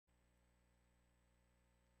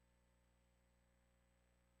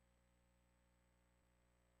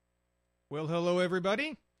Well, hello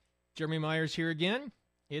everybody. Jeremy Myers here again.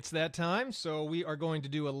 It's that time, so we are going to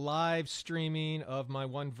do a live streaming of my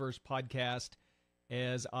One Verse podcast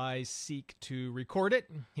as I seek to record it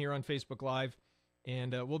here on Facebook Live.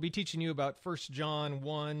 And we'll be teaching you about 1 John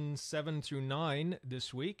 1, 7 through 9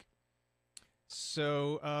 this week.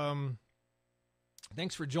 So,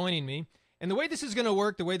 thanks for joining me. And the way this is going to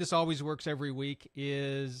work, the way this always works every week,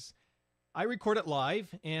 is I record it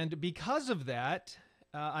live, and because of that,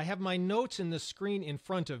 I have my notes in the screen in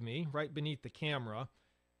front of me, right beneath the camera,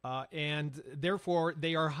 and therefore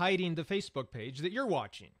they are hiding the Facebook page that you're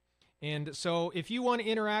watching. And so if you want to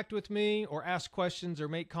interact with me or ask questions or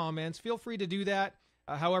make comments, feel free to do that.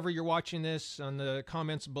 However you're watching this, on the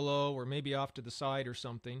comments below or maybe off to the side or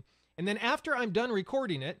something. And then after I'm done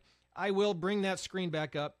recording it, I will bring that screen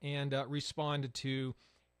back up and respond to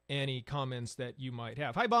any comments that you might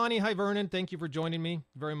have. Hi, Bonnie. Hi, Vernon. Thank you for joining me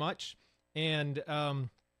very much. And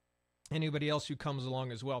anybody else who comes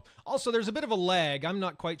along as well. Also, there's a bit of a lag. I'm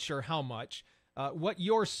not quite sure how much. What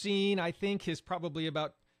you're seeing, I think, is probably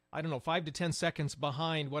about, 5 to 10 seconds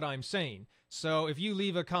behind what I'm saying. So if you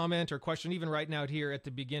leave a comment or question, even right now here at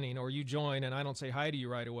the beginning, or you join and I don't say hi to you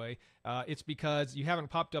right away, it's because you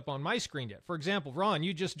haven't popped up on my screen yet. For example, Ron,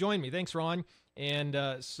 you just joined me. Thanks, Ron. And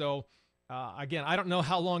again, I don't know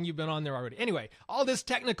how long you've been on there already. Anyway, all this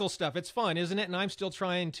technical stuff, it's fun, isn't it? And I'm still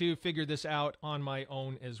trying to figure this out on my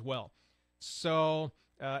own as well. So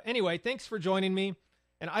anyway, thanks for joining me.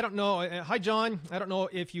 And I don't know, hi, John. I don't know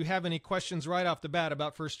if you have any questions right off the bat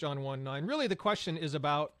about 1 John 1:9. Really, the question is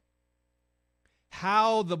about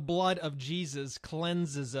how the blood of Jesus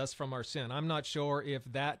cleanses us from our sin. I'm not sure if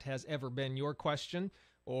that has ever been your question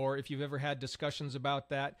or if you've ever had discussions about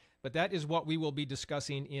that, but that is what we will be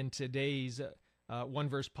discussing in today's One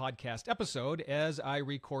Verse podcast episode as I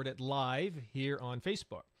record it live here on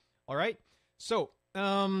Facebook. All right, so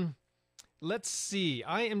let's see.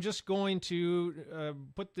 I am just going to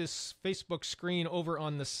put this Facebook screen over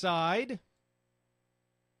on the side.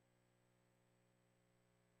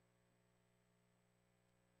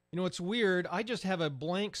 You know, it's weird. I just have a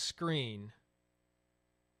blank screen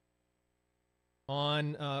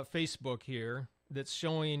on Facebook here that's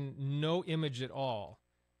showing no image at all.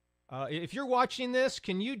 If you're watching this,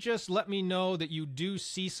 can you just let me know that you do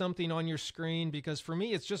see something on your screen? Because for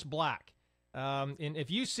me, it's just black. And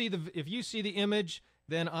if you see the image,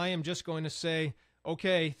 then I am just going to say,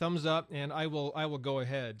 okay, thumbs up, and I will go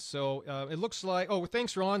ahead. So it looks like, oh,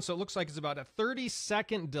 thanks, Ron. So it looks like it's about a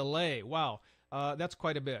 30-second delay. Wow, that's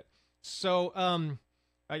quite a bit. So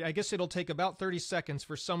I guess it'll take about 30 seconds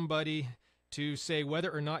for somebody to say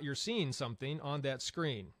whether or not you're seeing something on that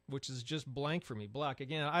screen, which is just blank for me, black.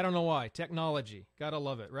 Again, I don't know why. Technology, gotta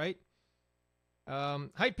love it, right?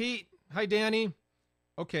 Hi, Pete. Hi, Danny.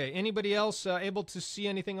 Okay, anybody else able to see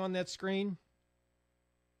anything on that screen?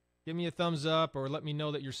 Give me a thumbs up or let me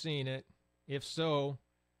know that you're seeing it. If so.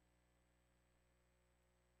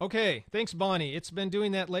 Okay, thanks, Bonnie. It's been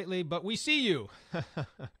doing that lately, but we see you.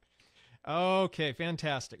 Okay,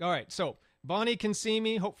 fantastic. All right, so Bonnie can see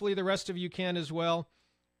me. Hopefully the rest of you can as well.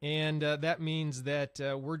 And that means that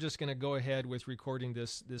we're just going to go ahead with recording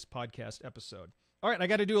this podcast episode. All right, I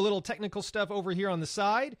got to do a little technical stuff over here on the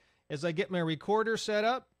side as I get my recorder set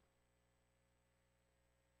up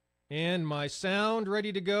and my sound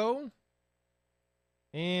ready to go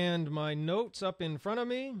and my notes up in front of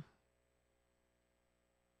me.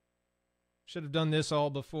 Should have done this all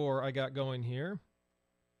before I got going here.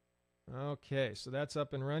 Okay, so that's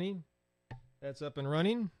up and running. That's up and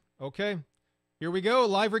running. Okay, here we go.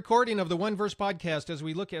 Live recording of the One Verse podcast as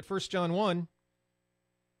we look at 1 John 1,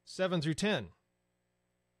 7 through 10.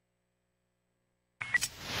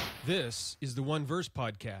 This is the One Verse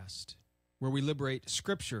podcast, where we liberate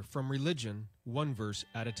Scripture from religion one verse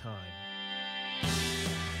at a time.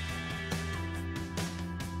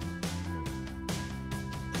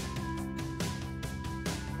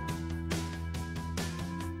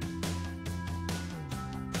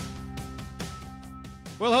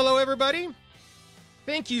 Well, hello, everybody.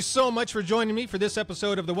 Thank you so much for joining me for this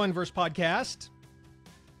episode of the One Verse podcast.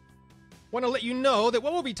 Want to let you know that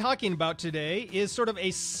what we'll be talking about today is sort of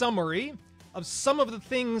a summary of some of the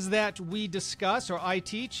things that we discuss or I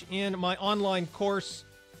teach in my online course,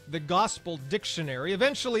 The Gospel Dictionary.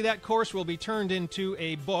 Eventually, that course will be turned into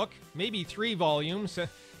a book, maybe 3 volumes,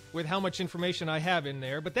 with how much information I have in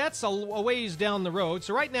there. But that's a ways down the road.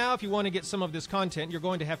 So right now, if you want to get some of this content, you're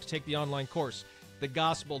going to have to take the online course, The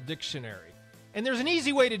Gospel Dictionary. And there's an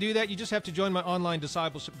easy way to do that. You just have to join my online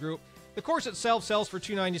discipleship group. The course itself sells for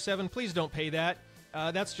 $297. Please don't pay that.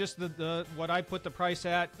 That's just the what I put the price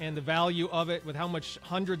at and the value of it with how much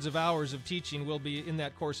hundreds of hours of teaching will be in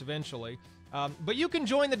that course eventually. But you can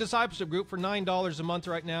join the discipleship group for $9 a month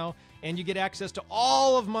right now, and you get access to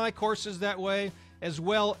all of my courses that way, as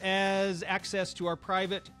well as access to our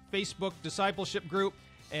private Facebook discipleship group,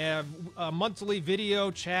 and monthly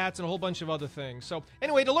video chats, and a whole bunch of other things. So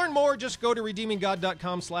anyway, to learn more, just go to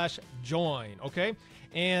redeeminggod.com/join, okay?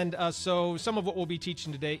 And so some of what we'll be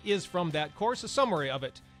teaching today is from that course, a summary of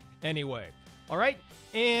it anyway. All right?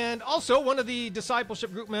 And also, one of the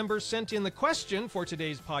discipleship group members sent in the question for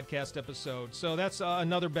today's podcast episode. So that's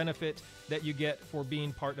another benefit that you get for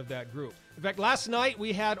being part of that group. In fact, last night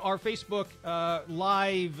we had our Facebook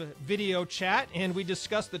live video chat, and we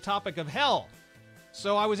discussed the topic of hell.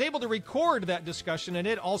 So I was able to record that discussion, and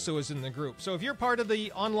it also is in the group. So if you're part of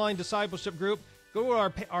the online discipleship group, go to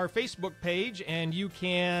our Facebook page, and you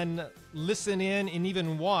can listen in and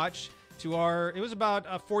even watch to it was about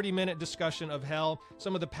a 40-minute discussion of hell,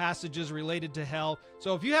 some of the passages related to hell.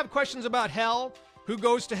 So if you have questions about hell, who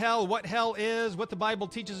goes to hell, what hell is, what the Bible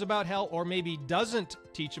teaches about hell, or maybe doesn't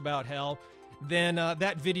teach about hell, then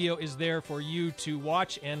that video is there for you to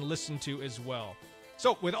watch and listen to as well.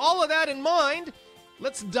 So with all of that in mind,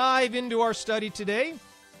 let's dive into our study today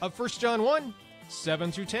of 1 John 1,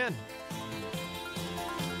 7 through 10.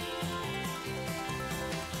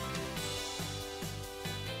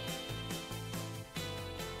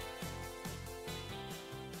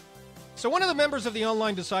 So one of the members of the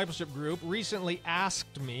online discipleship group recently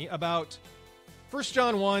asked me about 1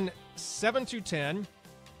 John 1, 7 through 10,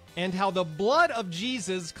 and how the blood of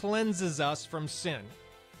Jesus cleanses us from sin.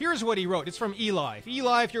 Here's what he wrote. It's from Eli.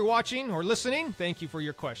 Eli, if you're watching or listening, thank you for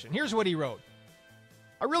your question. Here's what he wrote.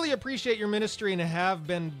 I really appreciate your ministry and have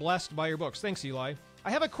been blessed by your books. Thanks, Eli.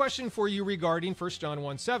 I have a question for you regarding 1 John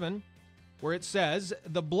 1, 7, where it says,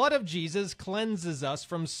 the blood of Jesus cleanses us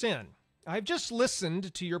from sin. I've just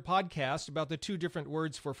listened to your podcast about the two different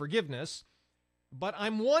words for forgiveness, but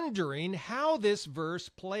I'm wondering how this verse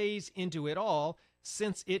plays into it all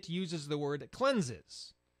since it uses the word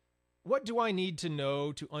cleanses. What do I need to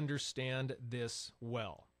know to understand this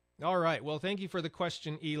well? All right, well, thank you for the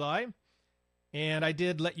question, Eli. And I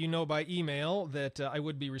did let you know by email that I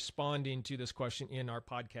would be responding to this question in our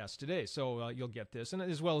podcast today. So you'll get this, and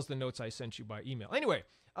as well as the notes I sent you by email. Anyway,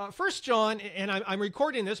 1 John, and I'm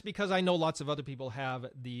recording this because I know lots of other people have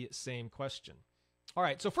the same question. All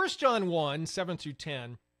right, so 1 John 1, 7 through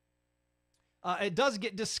 10, it does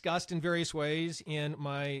get discussed in various ways in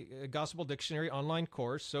my Gospel Dictionary online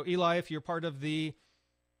course. So Eli, if you're part of the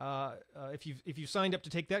if you've signed up to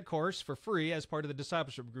take that course for free as part of the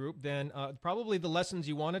discipleship group, then probably the lessons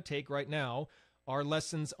you want to take right now are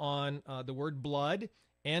lessons on the word blood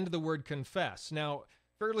and the word confess. Now,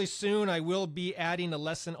 fairly soon I will be adding a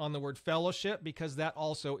lesson on the word fellowship because that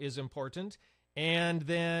also is important. And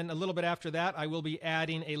then a little bit after that, I will be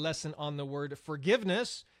adding a lesson on the word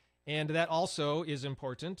forgiveness, and that also is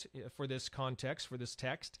important for this context, for this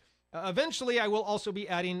text. Eventually, I will also be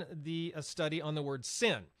adding a study on the word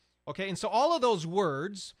sin. Okay, and so all of those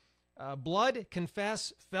words, blood,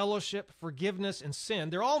 confess, fellowship, forgiveness, and sin,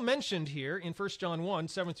 they're all mentioned here in 1 John 1,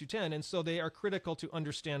 7 through 10, and so they are critical to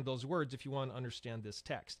understand those words if you want to understand this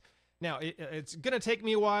text. Now, it's going to take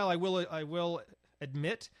me a while, I will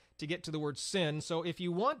admit, to get to the word sin. So if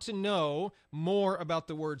you want to know more about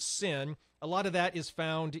the word sin, a lot of that is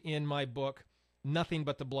found in my book, Nothing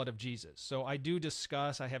But the Blood of Jesus. So I do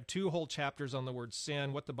discuss, I have 2 whole chapters on the word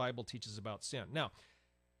sin, what the Bible teaches about sin. Now,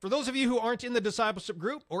 for those of you who aren't in the discipleship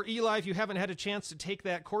group, or Eli, if you haven't had a chance to take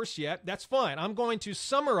that course yet, that's fine. I'm going to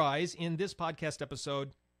summarize in this podcast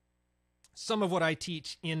episode some of what I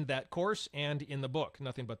teach in that course and in the book,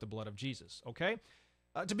 Nothing But the Blood of Jesus, okay?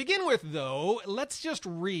 To begin with, though, let's just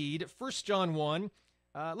read 1 John 1.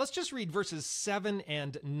 Let's just read verses 7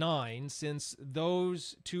 and 9, since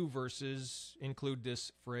those 2 verses include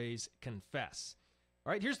this phrase, confess.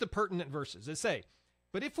 All right, here's the pertinent verses. They say,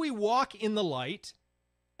 but if we walk in the light,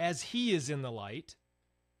 as he is in the light,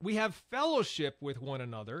 we have fellowship with one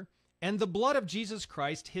another, and the blood of Jesus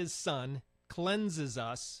Christ, his Son, cleanses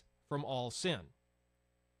us from all sin.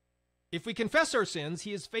 If we confess our sins,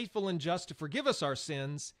 he is faithful and just to forgive us our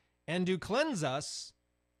sins and to cleanse us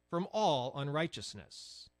from all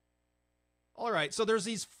unrighteousness. All right, so there's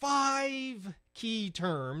these 5 key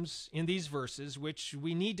terms in these verses which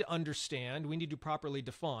we need to understand, we need to properly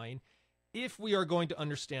define if we are going to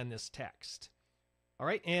understand this text. All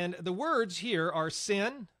right, and the words here are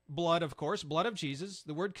sin, blood, of course, blood of Jesus,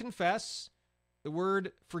 the word confess, the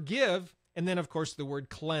word forgive, and then, of course, the word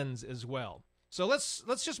cleanse as well. So let's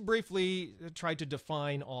just briefly try to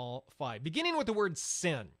define all 5, beginning with the word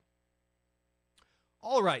sin.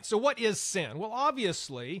 All right, so what is sin? Well,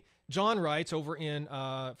 obviously, John writes over in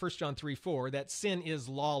 1 John 3:4 that sin is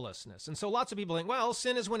lawlessness. And so lots of people think, well,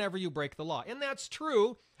 sin is whenever you break the law. And that's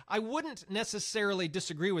true. I wouldn't necessarily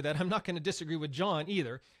disagree with that. I'm not going to disagree with John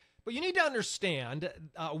either. But you need to understand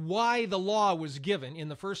why the law was given in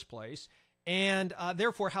the first place, and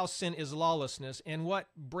therefore how sin is lawlessness and what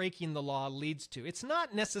breaking the law leads to. It's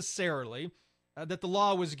not necessarily that the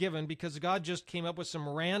law was given because God just came up with some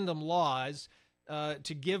random laws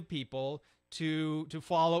to give people to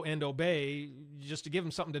follow and obey, just to give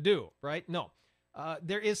them something to do, right? No.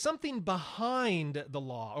 There is something behind the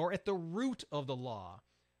law, or at the root of the law,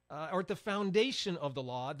 or at the foundation of the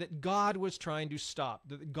law that God was trying to stop,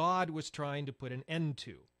 that God was trying to put an end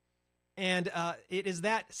to. And it is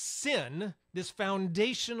that sin, this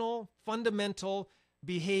foundational, fundamental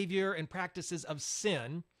behavior and practices of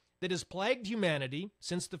sin that has plagued humanity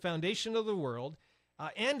since the foundation of the world,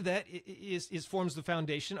 and that forms the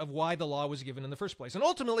foundation of why the law was given in the first place. And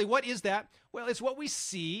ultimately, what is that? Well, it's what we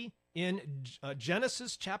see in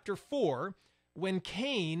Genesis chapter 4 when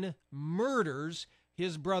Cain murders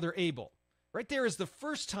his brother Abel. Right there is the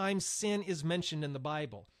first time sin is mentioned in the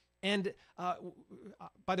Bible. And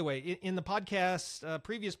by the way, in the podcast,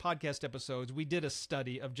 previous podcast episodes, we did a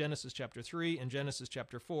study of Genesis chapter 3 and Genesis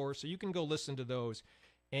chapter 4, so you can go listen to those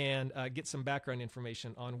and get some background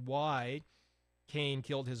information on why Cain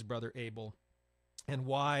killed his brother Abel and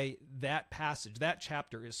why that passage, that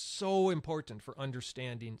chapter, is so important for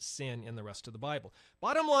understanding sin in the rest of the Bible.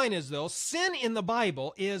 Bottom line is, though, sin in the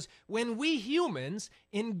Bible is when we humans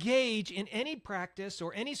engage in any practice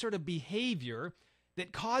or any sort of behavior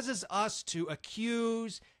that causes us to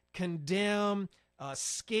accuse, condemn,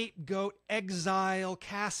 scapegoat, exile,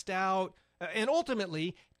 cast out, and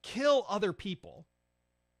ultimately kill other people.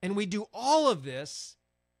 And we do all of this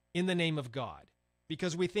in the name of God,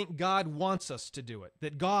 because we think God wants us to do it,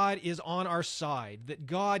 that God is on our side, that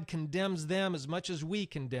God condemns them as much as we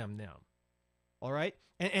condemn them. All right?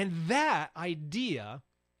 And that idea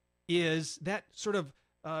is, that sort of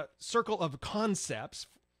circle of concepts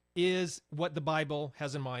is what the Bible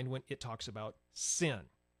has in mind when it talks about sin.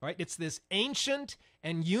 Right? It's this ancient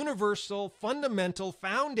and universal, fundamental,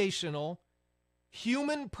 foundational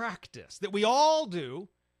human practice that we all do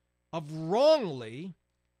of wrongly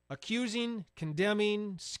accusing,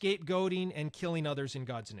 condemning, scapegoating, and killing others in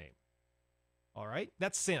God's name. All right?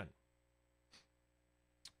 That's sin.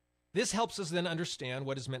 This helps us then understand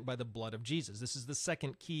what is meant by the blood of Jesus. This is the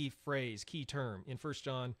second key phrase, key term in 1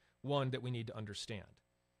 John 1 that we need to understand.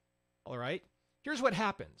 All right? Here's what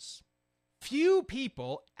happens. Few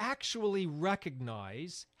people actually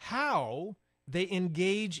recognize how they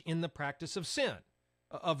engage in the practice of sin,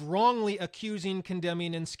 of wrongly accusing,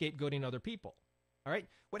 condemning, and scapegoating other people. All right?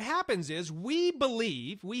 What happens is we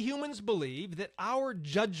humans believe that our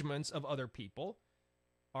judgments of other people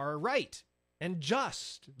are right and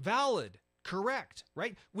just, valid, correct,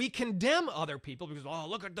 right? We condemn other people because, oh,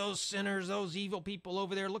 look at those sinners, those evil people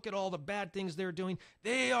over there. Look at all the bad things they're doing.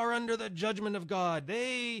 They are under the judgment of God.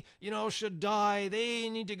 They, should die. They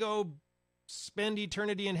need to go spend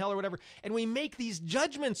eternity in hell or whatever. And we make these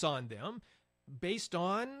judgments on them based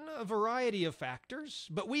on a variety of factors.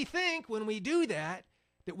 But we think when we do that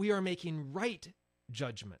we are making right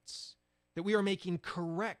judgments, that we are making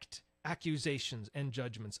correct accusations and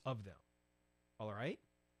judgments of them. All right?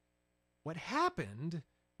 What happened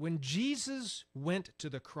when Jesus went to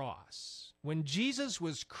the cross, when Jesus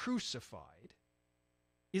was crucified,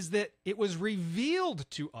 is that it was revealed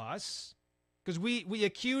to us, because we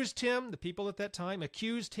accused him, the people at that time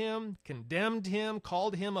accused him, condemned him,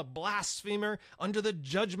 called him a blasphemer under the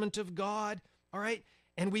judgment of God, all right?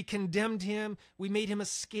 And we condemned him, we made him a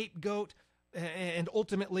scapegoat, and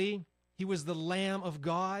ultimately he was the Lamb of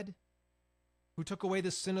God who took away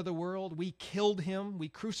the sin of the world. We killed him, we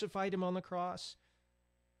crucified him on the cross.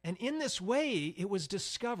 And in this way, it was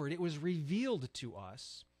discovered, it was revealed to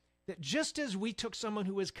us that just as we took someone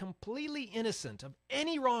who was completely innocent of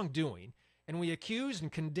any wrongdoing, and we accused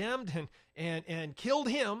and condemned and killed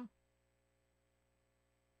him,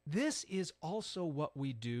 this is also what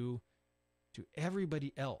we do to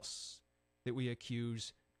everybody else that we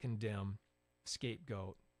accuse, condemn,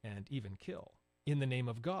 scapegoat, and even kill in the name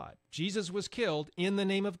of God. Jesus was killed in the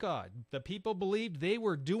name of God. The people believed they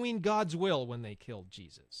were doing God's will when they killed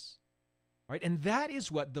Jesus. All right? And that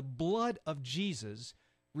is what the blood of Jesus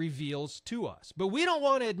reveals to us. But we don't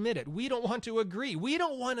want to admit it. We don't want to agree. We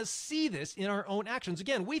don't want to see this in our own actions.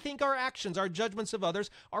 Again, we think our actions, our judgments of others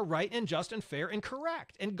are right and just and fair and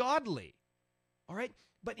correct and godly. All right?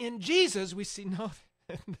 But in Jesus, we see, no,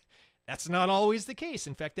 that's not always the case.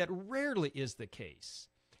 In fact, that rarely is the case.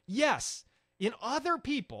 Yes, in other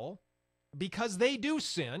people, because they do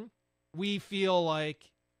sin, we feel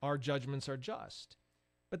like our judgments are just.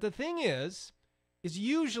 But the thing is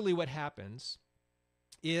usually what happens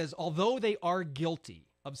is, although they are guilty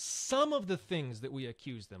of some of the things that we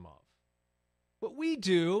accuse them of, what we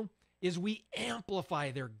do is we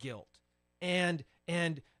amplify their guilt. And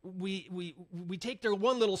we take their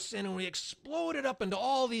one little sin and we explode it up into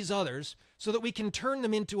all these others so that we can turn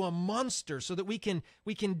them into a monster, so that we can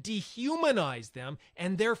dehumanize them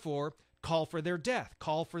and therefore call for their death,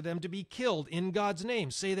 call for them to be killed in God's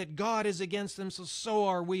name, say that God is against them, so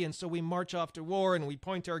are we, and so we march off to war and we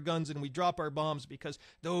point our guns and we drop our bombs because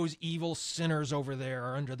those evil sinners over there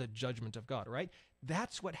are under the judgment of God, right?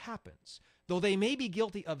 That's what happens. Though they may be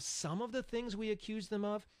guilty of some of the things we accuse them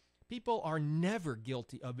of, people are never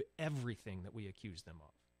guilty of everything that we accuse them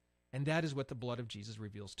of. And that is what the blood of Jesus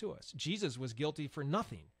reveals to us. Jesus was guilty for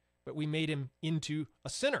nothing, but we made him into a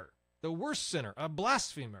sinner, the worst sinner, a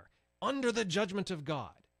blasphemer, under the judgment of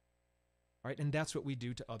God. Right? And that's what we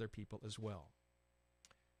do to other people as well.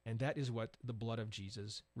 And that is what the blood of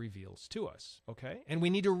Jesus reveals to us. Okay? And we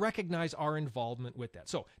need to recognize our involvement with that.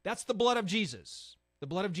 So that's the blood of Jesus. The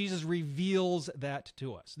blood of Jesus reveals that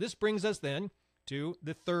to us. This brings us then to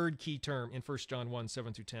the third key term in 1 John 1,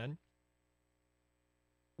 7 through 10,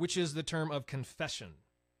 which is the term of confession.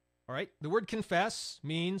 All right? The word confess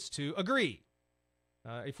means to agree.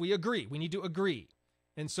 If we agree, we need to agree.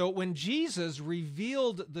 And so when Jesus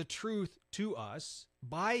revealed the truth to us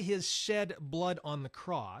by his shed blood on the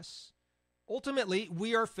cross, ultimately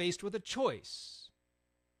we are faced with a choice.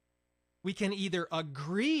 We can either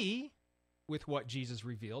agree with what Jesus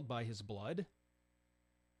revealed by his blood,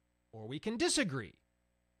 or we can disagree.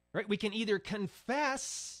 Right? We can either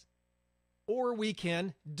confess or we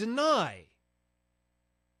can deny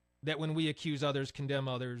that when we accuse others, condemn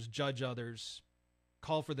others, judge others,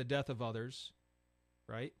 call for the death of others,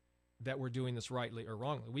 right, that we're doing this rightly or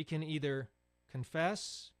wrongly. We can either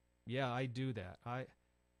confess, yeah, I do that. I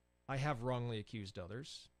have wrongly accused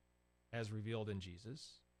others, as revealed in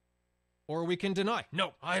Jesus. Or we can deny,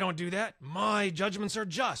 no, I don't do that. My judgments are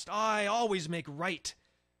just. I always make right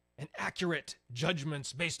and accurate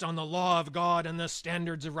judgments based on the law of God and the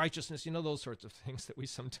standards of righteousness. You know, those sorts of things that we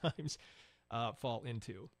sometimes fall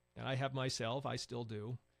into. And I have myself, I still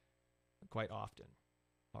do, quite often.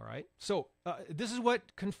 All right? So this is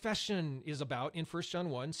what confession is about in 1 John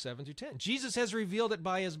 1, 7 through 10. Jesus has revealed it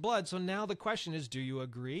by his blood, so now the question is, do you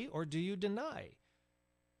agree or do you deny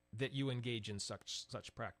that you engage in such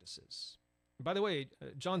practices? By the way,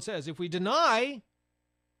 John says, if we deny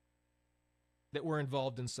that we're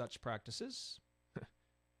involved in such practices,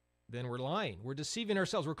 then we're lying. We're deceiving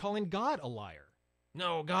ourselves. We're calling God a liar.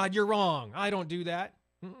 No, God, you're wrong. I don't do that.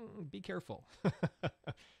 Be careful.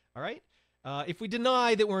 All right? If we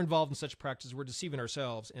deny that we're involved in such practices, we're deceiving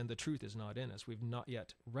ourselves, and the truth is not in us. We've not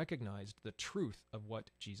yet recognized the truth of what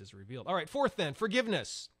Jesus revealed. All right, fourth then,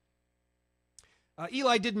 forgiveness.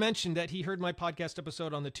 Eli did mention that he heard my podcast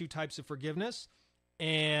episode on the 2 types of forgiveness,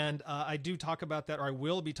 and I do talk about that, or I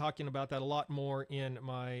will be talking about that a lot more in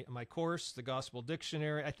my course, The Gospel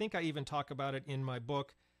Dictionary. I think I even talk about it in my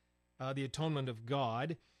book, The Atonement of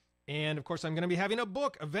God. And, of course, I'm going to be having a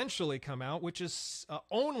book eventually come out, which is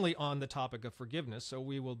only on the topic of forgiveness. So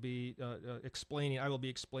we will be I will be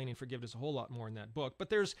explaining forgiveness a whole lot more in that book.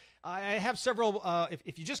 But I have several,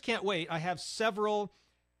 if you just can't wait, I have several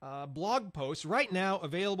blog posts right now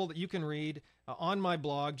available that you can read on my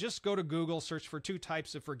blog. Just go to Google, search for 2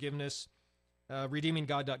 types of forgiveness,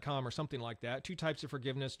 redeeminggod.com or something like that. 2 types of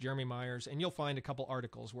forgiveness, Jeremy Myers, and you'll find a couple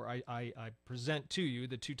articles where I present to you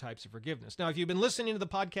the 2 types of forgiveness. Now, if you've been listening to the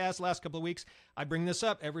podcast the last couple of weeks, I bring this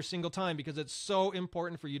up every single time because it's so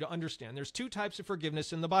important for you to understand. There's 2 types of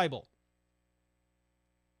forgiveness in the Bible.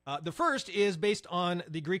 The first is based on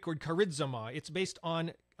the Greek word charizomai. It's based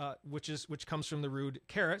on which comes from the root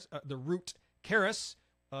charis,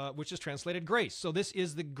 which is translated grace. So this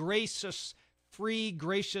is the gracious, free,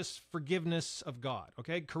 gracious forgiveness of God.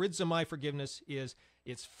 Okay, charizomai forgiveness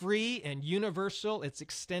it's free and universal. It's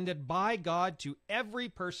extended by God to every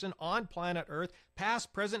person on planet Earth,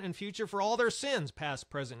 past, present, and future, for all their sins, past,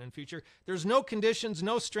 present, and future. There's no conditions,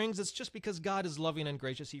 no strings. It's just because God is loving and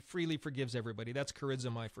gracious. He freely forgives everybody. That's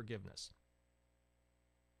charizomai forgiveness.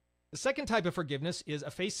 The second type of forgiveness is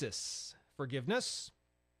aphesis forgiveness.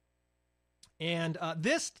 And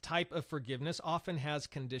this type of forgiveness often has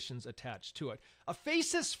conditions attached to it.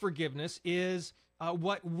 Aphesis forgiveness is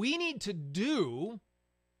what we need to do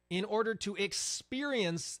in order to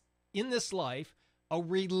experience in this life a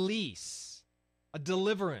release, a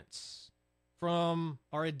deliverance from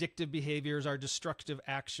our addictive behaviors, our destructive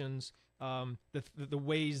actions, the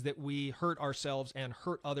ways that we hurt ourselves and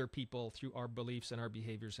hurt other people through our beliefs and our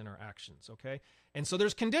behaviors and our actions, okay? And so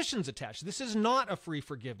there's conditions attached. This is not a free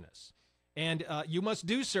forgiveness. And you must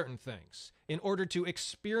do certain things in order to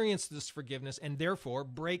experience this forgiveness and therefore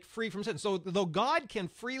break free from sin. So though God can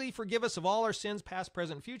freely forgive us of all our sins, past,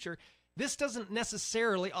 present, future, this doesn't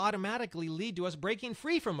necessarily automatically lead to us breaking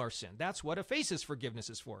free from our sin. That's what aphesis forgiveness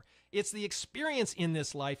is for. It's the experience in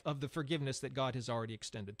this life of the forgiveness that God has already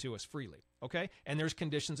extended to us freely, okay? And there's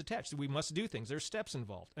conditions attached. We must do things. There's steps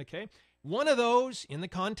involved, okay? One of those, in the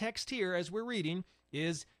context here as we're reading,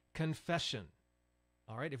 is confession.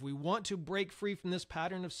 All right, if we want to break free from this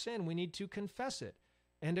pattern of sin, we need to confess it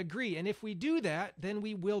and agree. And if we do that, then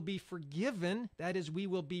we will be forgiven. That is, we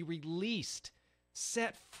will be released,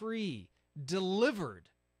 set free, delivered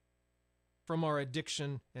from our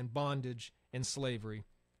addiction and bondage and slavery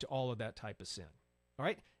to all of that type of sin. All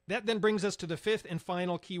right, that then brings us to the fifth and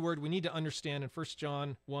final key word we need to understand in 1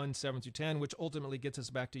 John 1, 7 through 10, which ultimately gets us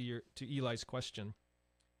back to Eli's question.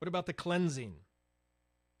 What about the cleansing?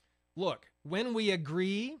 Look, when we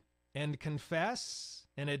agree and confess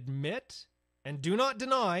and admit and do not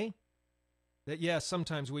deny that, yes,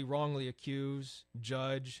 sometimes we wrongly accuse,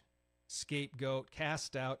 judge, scapegoat,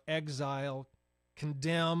 cast out, exile,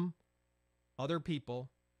 condemn other people,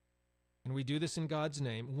 and we do this in God's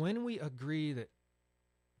name, when we agree that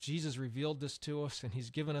Jesus revealed this to us and he's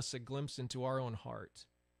given us a glimpse into our own heart,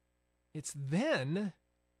 it's then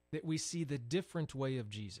that we see the different way of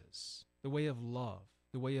Jesus, the way of love,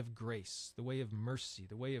 the way of grace, the way of mercy,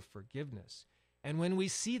 the way of forgiveness. And when we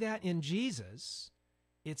see that in Jesus,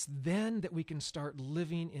 it's then that we can start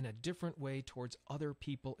living in a different way towards other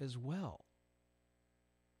people as well.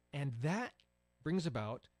 And that brings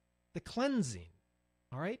about the cleansing,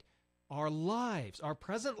 all right? Our lives, our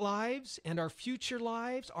present lives and our future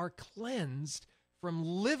lives are cleansed from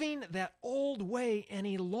living that old way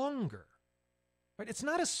any longer. Right? It's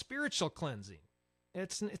not a spiritual cleansing.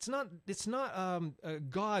 It's not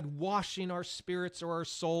God washing our spirits or our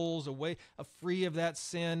souls away, free of that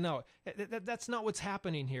sin. No, that's not what's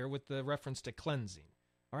happening here with the reference to cleansing.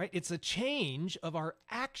 All right, it's a change of our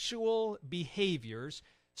actual behaviors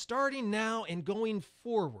starting now and going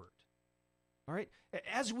forward. All right,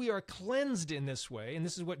 as we are cleansed in this way, and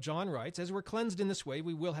this is what John writes, as we're cleansed in this way,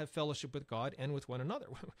 we will have fellowship with God and with one another.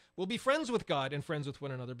 We'll be friends with God and friends with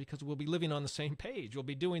one another because we'll be living on the same page. We'll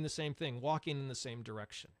be doing the same thing, walking in the same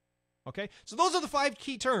direction. Okay, so those are the 5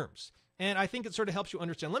 key terms, and I think it sort of helps you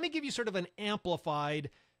understand. Let me give you sort of an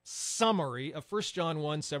amplified summary of 1 John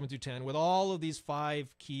 1, 7 through 10 with all of these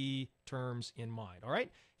 5 key terms in mind. All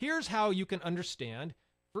right, here's how you can understand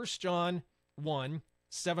 1 John 1,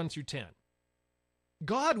 7 through 10.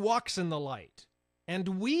 God walks in the light,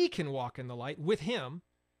 and we can walk in the light with him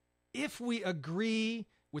if we agree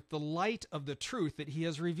with the light of the truth that he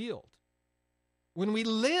has revealed. When we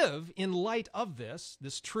live in light of this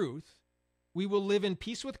truth, we will live in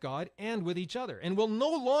peace with God and with each other, and will no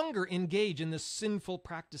longer engage in the sinful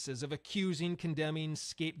practices of accusing, condemning,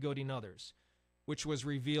 scapegoating others, which was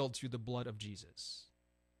revealed through the blood of Jesus.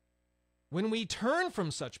 When we turn from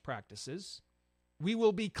such practices, we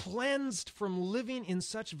will be cleansed from living in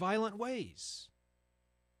such violent ways.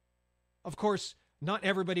 Of course, not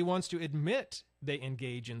everybody wants to admit they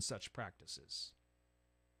engage in such practices.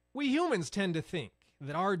 We humans tend to think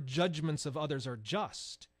that our judgments of others are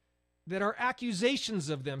just, that our accusations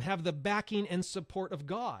of them have the backing and support of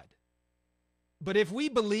God. But if we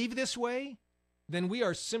believe this way, then we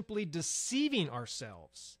are simply deceiving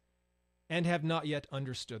ourselves and have not yet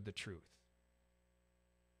understood the truth.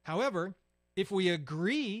 However, if we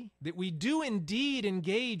agree that we do indeed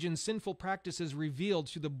engage in sinful practices revealed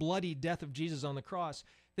through the bloody death of Jesus on the cross,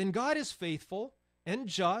 then God is faithful and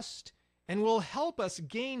just and will help us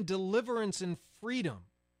gain deliverance and freedom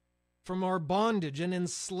from our bondage and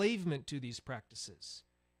enslavement to these practices.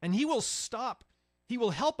 And he will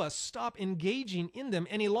help us stop engaging in them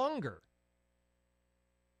any longer.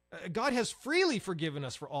 God has freely forgiven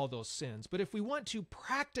us for all those sins, but if we want to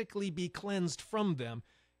practically be cleansed from them,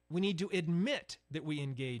 we need to admit that we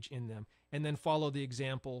engage in them and then follow the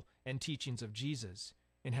example and teachings of Jesus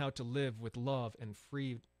in how to live with love and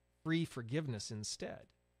free forgiveness instead.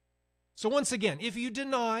 So once again, if you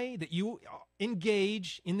deny that you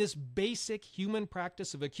engage in this basic human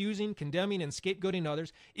practice of accusing, condemning, and scapegoating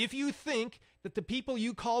others, if you think that the people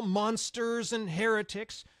you call monsters and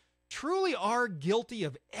heretics truly are guilty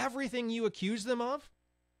of everything you accuse them of,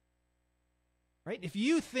 right? If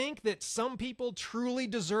you think that some people truly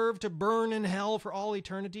deserve to burn in hell for all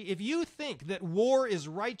eternity, if you think that war is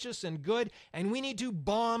righteous and good and we need to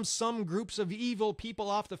bomb some groups of evil people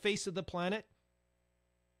off the face of the planet,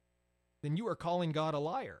 then you are calling God a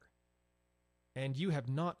liar. And you have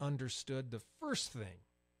not understood the first thing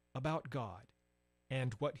about God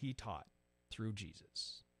and what he taught through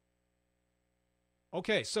Jesus.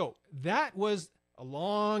 Okay, so that was a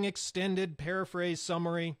long, extended paraphrase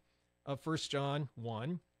summary of 1 John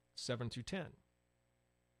 1, 7 through 10.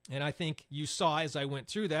 And I think you saw as I went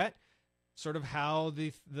through that sort of how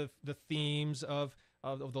the themes of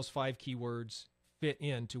those 5 key words fit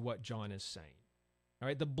into what John is saying. All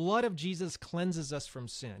right, the blood of Jesus cleanses us from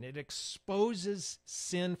sin. It exposes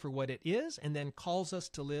sin for what it is and then calls us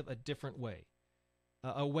to live a different way,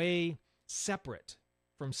 a way separate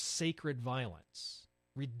from sacred violence,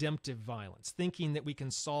 redemptive violence, thinking that we can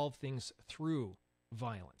solve things through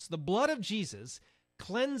violence. The blood of Jesus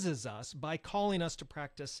cleanses us by calling us to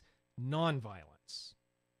practice nonviolence.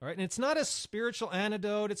 All right, and it's not a spiritual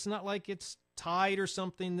antidote. It's not like it's Tide or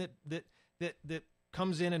something that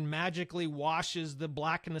comes in and magically washes the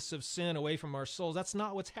blackness of sin away from our souls. That's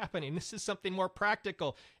not what's happening. This is something more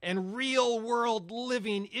practical and real-world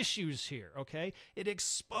living issues here, okay? It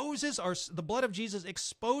exposes the blood of Jesus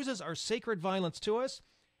exposes our sacred violence to us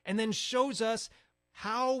and then shows us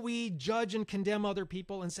how we judge and condemn other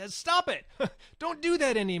people and says, stop it! Don't do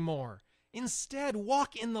that anymore. Instead,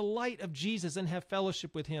 walk in the light of Jesus and have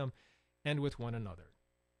fellowship with him and with one another.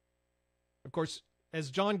 Of course, as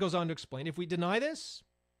John goes on to explain, if we deny this,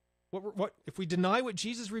 if we deny what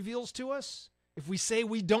Jesus reveals to us, if we say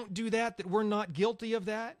we don't do that we're not guilty of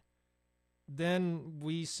that, then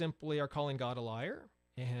we simply are calling God a liar,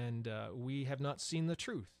 and we have not seen the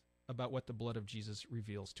truth about what the blood of Jesus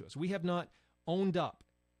reveals to us. We have not owned up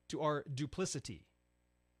to our duplicity,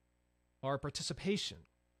 our participation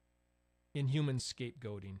in human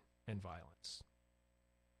scapegoating and violence.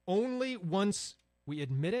 Only once we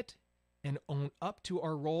admit it and own up to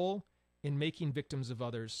our role in making victims of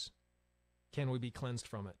others can we be cleansed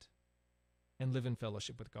from it and live in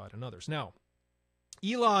fellowship with God and others. Now,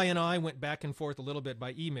 Eli and I went back and forth a little bit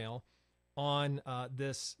by email on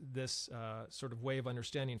this sort of way of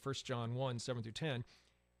understanding 1 John 1, 7 through 10.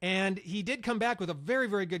 And he did come back with a very,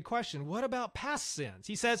 very good question. What about past sins?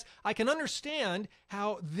 He says, I can understand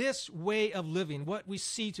how this way of living, what we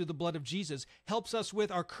see through the blood of Jesus, helps us with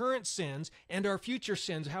our current sins and our future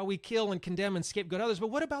sins, how we kill and condemn and scapegoat others. But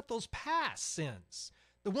what about those past sins?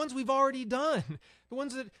 The ones we've already done, the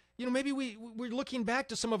ones that, maybe we're looking back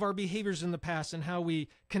to some of our behaviors in the past and how we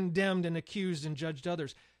condemned and accused and judged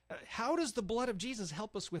others. How does the blood of Jesus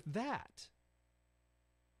help us with that?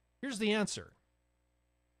 Here's the answer.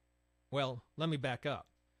 Well, let me back up.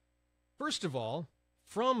 First of all,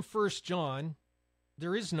 from 1 John,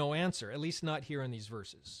 there is no answer, at least not here in these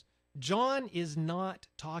verses. John is not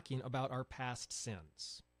talking about our past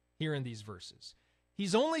sins here in these verses.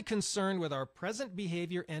 He's only concerned with our present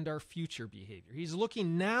behavior and our future behavior. He's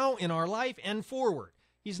looking now in our life and forward.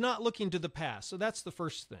 He's not looking to the past, so that's the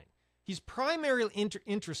first thing. He's primarily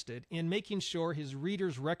interested in making sure his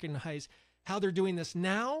readers recognize how they're doing this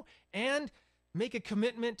now and make a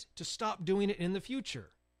commitment to stop doing it in the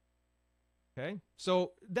future. Okay?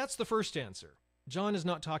 So that's the first answer. John is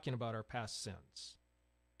not talking about our past sins.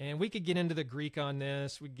 And we could get into the Greek on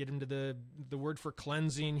this. We could get into the word for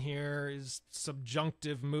cleansing here is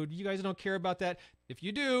subjunctive mood. You guys don't care about that. If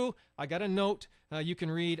you do, I got a note you can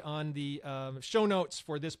read on the show notes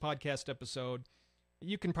for this podcast episode.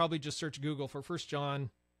 You can probably just search Google for 1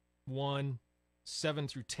 John 1, 7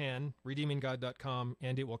 through 10, redeeminggod.com,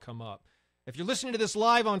 and it will come up. If you're listening to this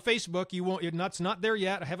live on Facebook, you won't. It's not there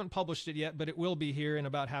yet. I haven't published it yet, but it will be here in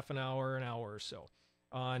about an hour or so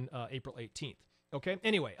on April 18th. Okay.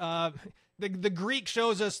 Anyway, the Greek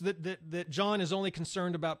shows us that John is only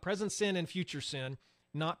concerned about present sin and future sin,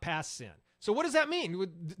 not past sin. So what does that mean?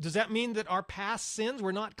 Does that mean that our past sins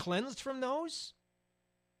were not cleansed from those?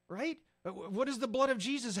 Right? What is the blood of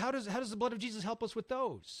Jesus? How does the blood of Jesus help us with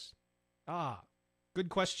those? Good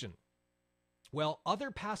question. Well,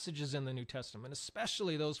 other passages in the New Testament,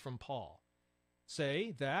 especially those from Paul,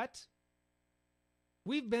 say that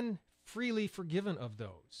we've been freely forgiven of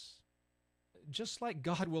those, just like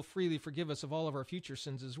God will freely forgive us of all of our future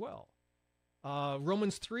sins as well.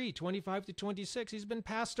 Romans 3, 25 to 26, he's been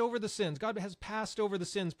passed over the sins. God has passed over the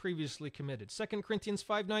sins previously committed. 2 Corinthians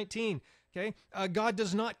 5:19, okay, God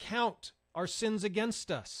does not count our sins against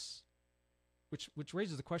us, which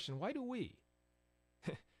raises the question, why do we?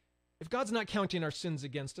 If God's not counting our sins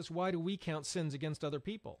against us, why do we count sins against other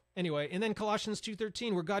people? Anyway, and then Colossians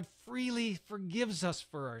 2:13, where God freely forgives us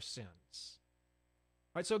for our sins.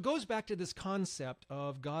 All right, so it goes back to this concept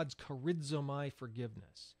of God's charizomai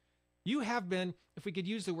forgiveness. You have been, if we could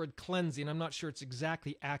use the word cleansing, I'm not sure it's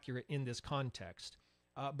exactly accurate in this context,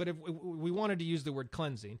 but if we wanted to use the word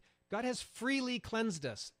cleansing, God has freely cleansed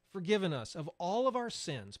us, forgiven us of all of our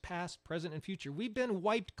sins, past, present, and future. We've been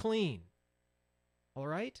wiped clean. All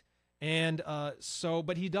right? And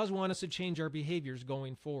but he does want us to change our behaviors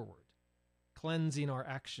going forward, cleansing our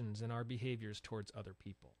actions and our behaviors towards other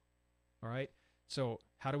people. All right? So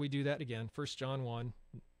how do we do that again? 1 John 1,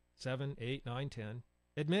 7, 8, 9, 10.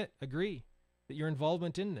 Admit, agree that your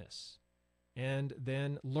involvement in this, and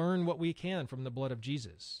then learn what we can from the blood of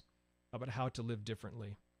Jesus about how to live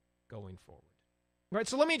differently going forward. All right,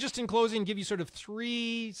 so let me just in closing give you sort of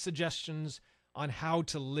 3 suggestions on how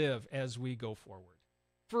to live as we go forward.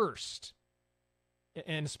 First,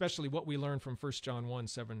 and especially what we learn from 1 John 1,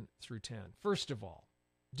 7 through 10. First of all,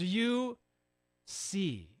 do you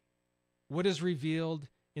see what is revealed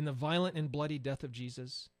in the violent and bloody death of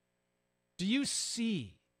Jesus? Do you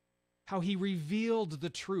see how he revealed the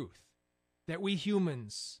truth that we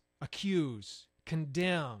humans accuse,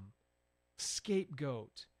 condemn,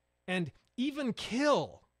 scapegoat, and even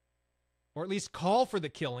kill, or at least call for the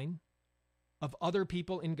killing of other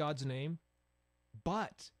people in God's name?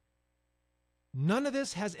 But none of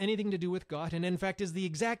this has anything to do with God, and in fact is the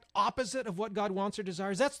exact opposite of what God wants or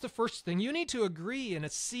desires. That's the first thing. You need to agree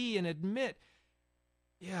and see and admit,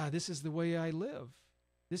 yeah, this is the way I live.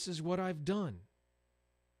 This is what I've done.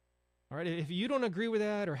 All right, if you don't agree with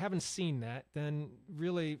that or haven't seen that, then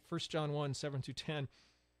really 1 John 1, 7 through 10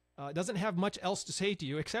 doesn't have much else to say to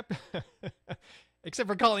you except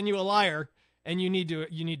for calling you a liar, and you need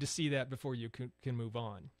to see that before you can move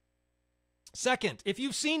on. Second, if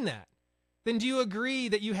you've seen that, then do you agree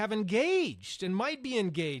that you have engaged and might be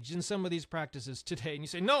engaged in some of these practices today? And you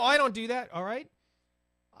say, no, I don't do that. All right.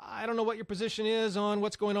 I don't know what your position is on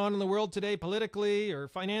what's going on in the world today, politically or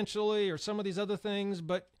financially or some of these other things,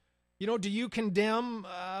 but, do you condemn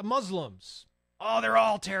Muslims? Oh, they're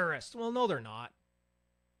all terrorists. Well, no, they're not.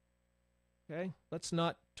 Okay? Let's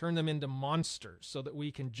not turn them into monsters so that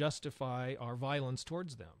we can justify our violence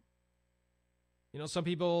towards them. Some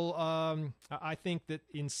people, I think that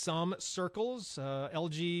in some circles,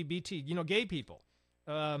 LGBT, gay people,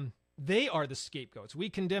 they are the scapegoats. We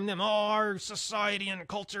condemn them. Oh, our society and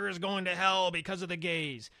culture is going to hell because of the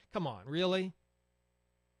gays. Come on, really?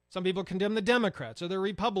 Some people condemn the Democrats or the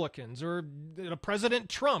Republicans or President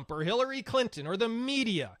Trump or Hillary Clinton or the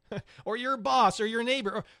media or your boss or your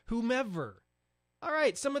neighbor or whomever. All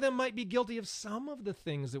right, some of them might be guilty of some of the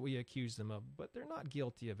things that we accuse them of, but they're not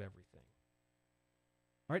guilty of everything.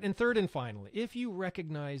 All right, and third and finally, if you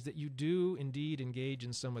recognize that you do indeed engage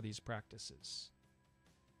in some of these practices,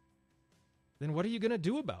 then what are you going to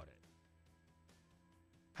do about it?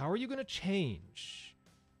 How are you going to change?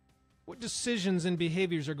 What decisions and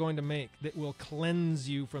behaviors are going to make that will cleanse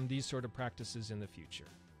you from these sort of practices in the future?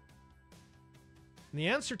 And the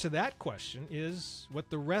answer to that question is what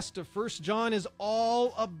the rest of 1 John is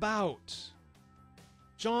all about.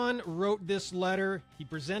 John wrote this letter. He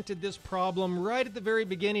presented this problem right at the very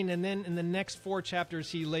beginning, and then in the next 4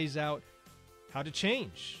 chapters, he lays out how to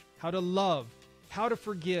change, how to love, how to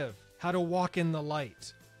forgive, how to walk in the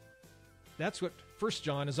light. That's what 1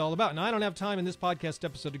 John is all about. Now, I don't have time in this podcast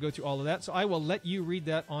episode to go through all of that, so I will let you read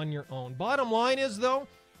that on your own. Bottom line is, though,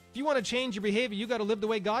 if you want to change your behavior, you got to live the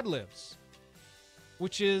way God lives,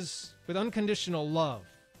 which is with unconditional love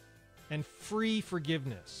and free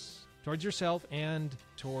forgiveness towards yourself and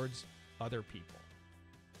towards other people.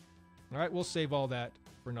 All right, we'll save all that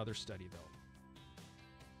for another study, though.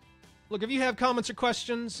 Look, if you have comments or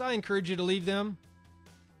questions, I encourage you to leave them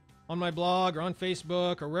on my blog or on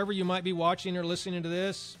Facebook or wherever you might be watching or listening to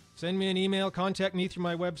this. Send me an email, contact me through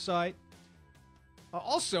my website.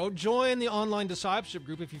 Also, join the online discipleship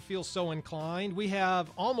group if you feel so inclined. We have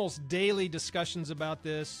almost daily discussions about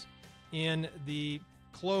this in the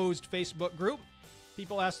closed Facebook group.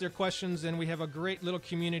 People ask their questions, and we have a great little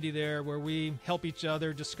community there where we help each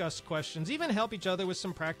other discuss questions, even help each other with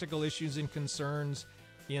some practical issues and concerns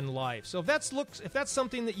in life. So if that's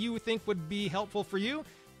something that you think would be helpful for you,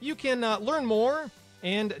 you can learn more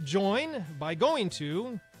and join by going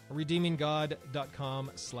to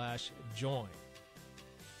redeeminggod.com/join.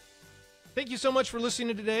 Thank you so much for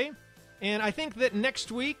listening today, and I think that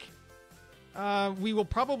next week we will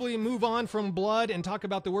probably move on from blood and talk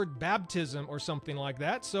about the word baptism or something like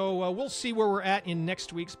that. So we'll see where we're at in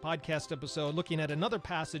next week's podcast episode, looking at another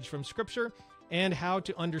passage from Scripture and how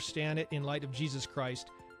to understand it in light of Jesus Christ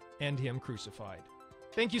and Him crucified.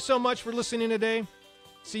 Thank you so much for listening today.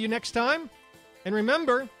 See you next time. And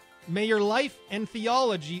remember, may your life and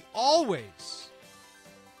theology always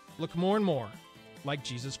look more and more like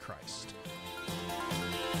Jesus Christ.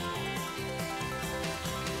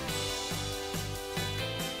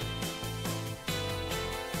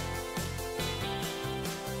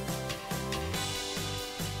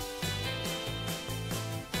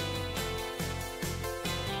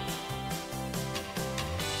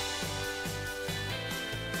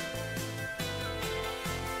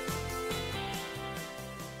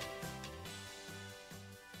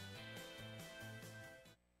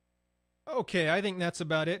 Okay, I think that's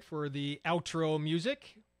about it for the outro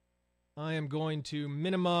music. I am going to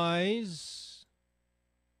minimize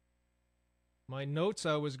my notes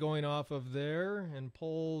I was going off of there and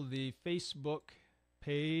pull the Facebook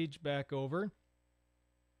page back over.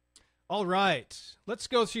 All right, let's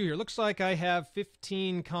go through here. Looks like I have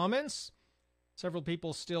 15 comments. Several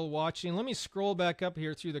people still watching. Let me scroll back up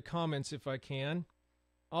here through the comments if I can.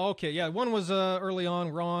 Okay, yeah, one was early on,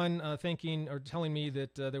 Ron thinking or telling me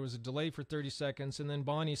that there was a delay for 30 seconds, and then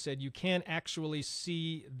Bonnie said you can't actually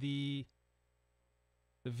see the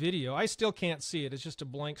video. I still can't see it. It's just a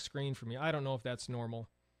blank screen for me. I don't know if that's normal.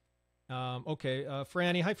 Okay,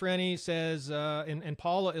 Franny, hi Franny, says, and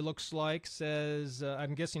Paula, it looks like, says,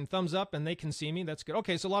 I'm guessing thumbs up, and they can see me. That's good.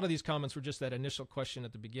 Okay, so a lot of these comments were just that initial question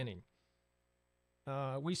at the beginning.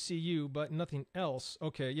 We see you, but nothing else.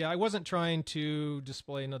 Okay, yeah, I wasn't trying to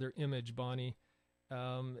display another image, Bonnie.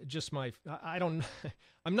 Just I don't,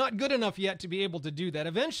 I'm not good enough yet to be able to do that.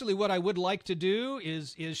 Eventually, what I would like to do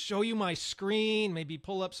is show you my screen, maybe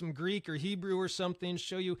pull up some Greek or Hebrew or something,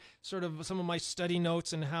 show you sort of some of my study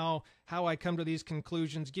notes and how I come to these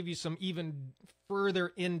conclusions, give you some even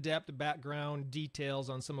further in-depth background details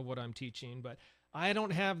on some of what I'm teaching. But I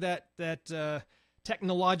don't have that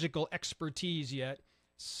technological expertise yet.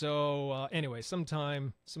 So anyway,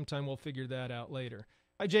 sometime we'll figure that out later.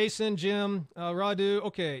 Hi, Jason, Jim, Radu.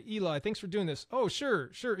 Okay, Eli, thanks for doing this. Oh,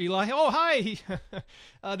 sure, Eli. Oh, hi.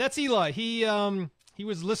 That's Eli. He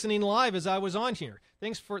was listening live as I was on here.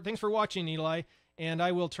 Thanks for watching, Eli. And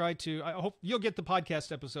I will try to. I hope you'll get the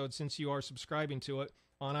podcast episode since you are subscribing to it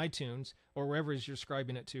on iTunes or wherever you're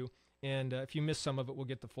subscribing it to. And if you miss some of it, we'll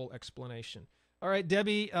get the full explanation. All right,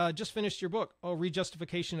 Debbie, just finished your book. Oh,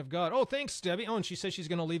 Rejustification of God. Oh, thanks, Debbie. Oh, and she says she's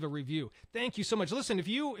going to leave a review. Thank you so much. Listen, if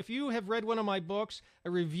you have read one of my books, a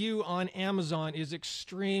review on Amazon is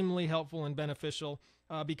extremely helpful and beneficial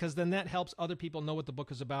because then that helps other people know what the book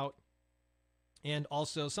is about. And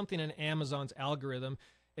also something in Amazon's algorithm,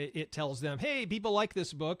 it tells them, hey, people like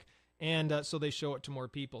this book, and so they show it to more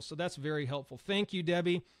people. So that's very helpful. Thank you,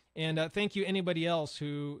 Debbie. And thank you anybody else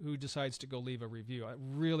who decides to go leave a review. It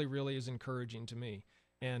really, really is encouraging to me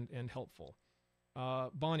and helpful.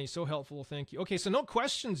 Bonnie, so helpful. Thank you. Okay, so no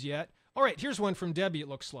questions yet. All right, here's one from Debbie, it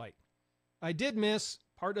looks like. I did miss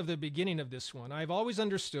part of the beginning of this one. I've always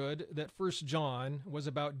understood that 1 John was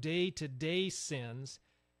about day-to-day sins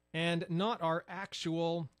and not our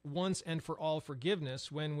actual once and for all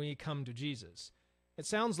forgiveness when we come to Jesus. It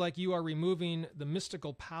sounds like you are removing the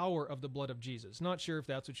mystical power of the blood of Jesus. Not sure if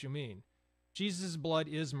that's what you mean. Jesus' blood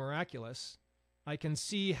is miraculous. I can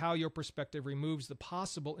see how your perspective removes the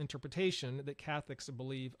possible interpretation that Catholics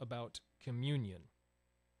believe about communion.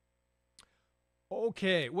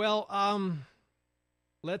 Okay, well,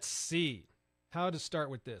 let's see how to start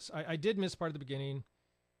with this. I did miss part of the beginning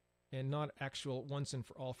and not actual once and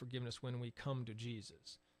for all forgiveness when we come to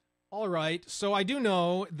Jesus. All right, so I do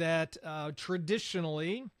know that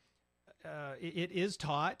traditionally it is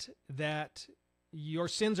taught that your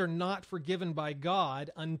sins are not forgiven by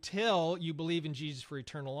God until you believe in Jesus for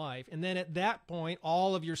eternal life. And then at that point,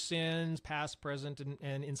 all of your sins, past, present,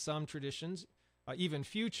 and in some traditions, even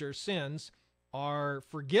future sins, are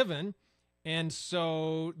forgiven. And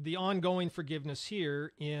so the ongoing forgiveness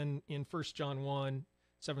here in 1 John 1,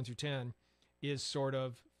 7 through 10, is sort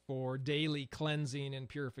of for daily cleansing and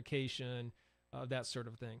purification, that sort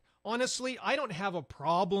of thing. Honestly, I don't have a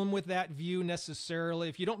problem with that view necessarily.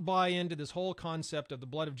 If you don't buy into this whole concept of the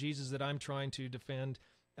blood of Jesus that I'm trying to defend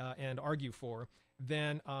and argue for,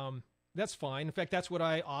 then that's fine. In fact, that's what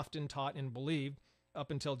I often taught and believed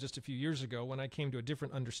up until just a few years ago when I came to a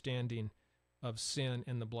different understanding of sin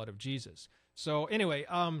and the blood of Jesus. So anyway,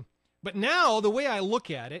 but now the way I look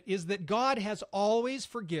at it is that God has always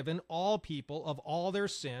forgiven all people of all their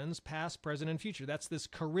sins, past, present, and future. That's this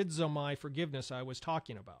charizomai forgiveness I was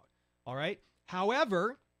talking about. All right?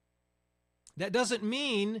 However, that doesn't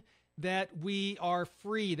mean that we are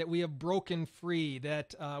free, that we have broken free,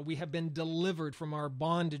 that we have been delivered from our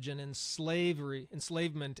bondage and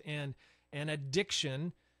enslavement and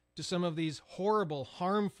addiction to some of these horrible,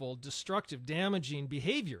 harmful, destructive, damaging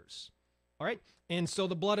behaviors. All right? And so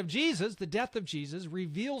the blood of Jesus, the death of Jesus,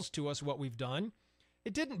 reveals to us what we've done.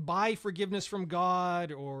 It didn't buy forgiveness from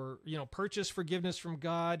God or, purchase forgiveness from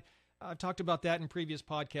God. I've talked about that in previous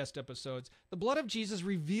podcast episodes. The blood of Jesus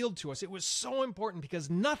revealed to us. It was so important because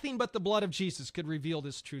nothing but the blood of Jesus could reveal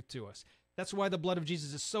this truth to us. That's why the blood of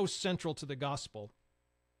Jesus is so central to the gospel.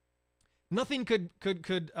 Nothing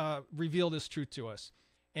could reveal this truth to us.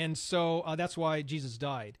 And so that's why Jesus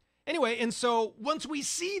died. Anyway, and so once we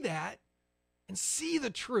see that and see the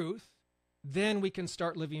truth, then we can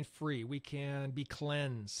start living free. We can be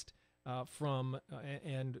cleansed.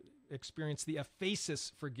 and experience the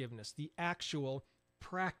aphesis forgiveness, the actual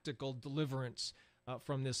practical deliverance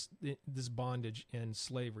from this bondage and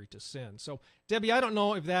slavery to sin. So, Debbie, I don't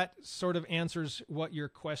know if that sort of answers what your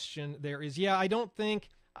question there is. Yeah, I don't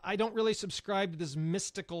really subscribe to this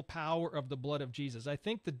mystical power of the blood of Jesus. I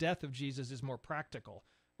think the death of Jesus is more practical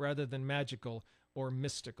rather than magical or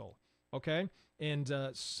mystical. Okay, and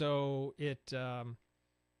so it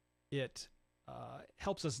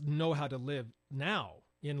helps us know how to live now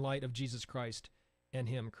in light of Jesus Christ and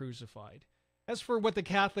Him crucified. As for what the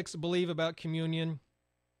Catholics believe about communion,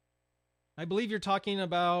 I believe you're talking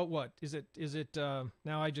about what? Is it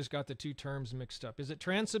now I just got the two terms mixed up. Is it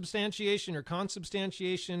transubstantiation or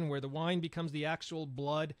consubstantiation, where the wine becomes the actual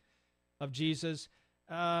blood of Jesus?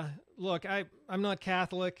 Look, I'm not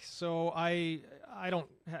Catholic, so I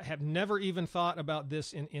have never even thought about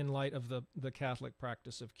this in light of the Catholic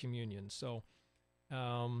practice of communion. So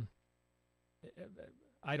I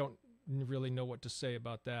don't really know what to say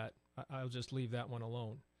about that. I'll just leave that one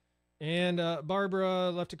alone. And Barbara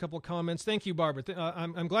left a couple of comments. Thank you, Barbara.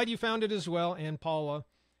 I'm glad you found it as well. And Paula,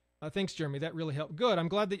 thanks, Jeremy. That really helped. Good. I'm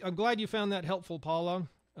glad you found that helpful, Paula.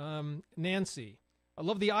 Nancy, I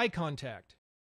love the eye contact.